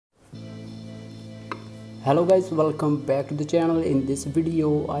Hello guys, welcome back to the channel. In this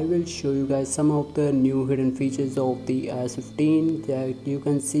video I will show you guys some of the new hidden features of the iOS 15 that you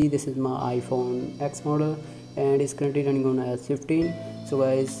can see. This is my iPhone X model and it's currently running on iOS 15. So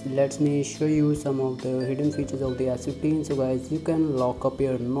guys, let me show you some of the hidden features of the iOS 15. So guys, you can lock up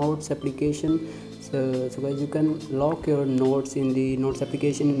your notes application. So guys, you can lock your notes in the notes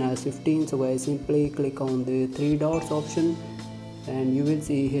application in iOS 15. So guys, simply click on the three dots option and you will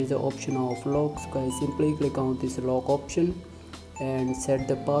see here's the option of locks. Guys, simply click on this lock option and set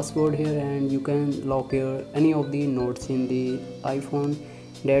the password here, and you can lock your any of the notes in the iPhone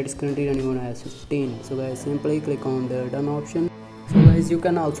that is currently running on iOS 15. So guys, simply click on the done option. So guys, you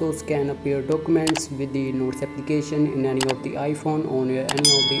can also scan up your documents with the notes application in any of the iPhone on your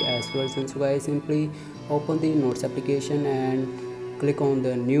any of the iOS version. So guys, simply open the notes application and click on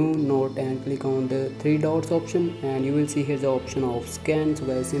the new note and click on the three dots option, and you will see here's the option of scan. So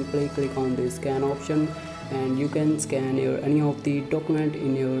guys, simply click on the scan option and you can scan your any of the document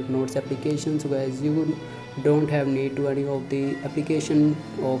in your notes application. So guys, you don't have need to any of the application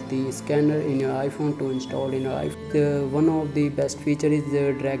of the scanner in your iPhone to install in your iPhone. One of the best feature is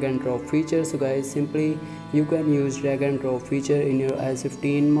the drag and drop feature. So guys, simply you can use drag and drop feature in your iOS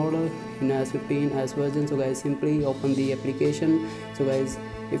 15 model in iOS 15 as version. So guys, simply open the application. So guys,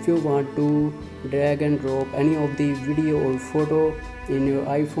 if you want to drag and drop any of the video or photo in your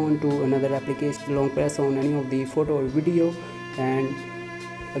iPhone to another application, long press on any of the photo or video and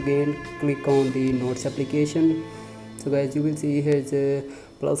again click on the notes application. So guys, you will see here's a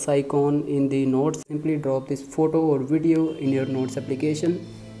plus icon in the notes. Simply drop this photo or video in your notes application.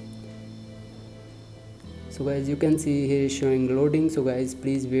 So guys, you can see here is showing loading. So guys,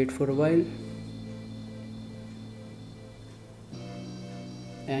 please wait for a while.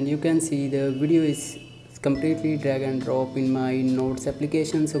 And you can see the video is completely drag and drop in my notes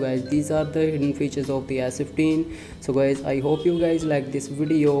application. So guys, these are the hidden features of the iOS 15. So guys, I hope you guys like this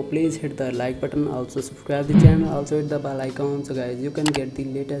video. Please hit the like button, also subscribe the channel, also hit the bell icon. So guys, you can get the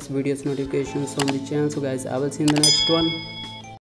latest videos notifications on the channel. So guys, I will see you in the next one.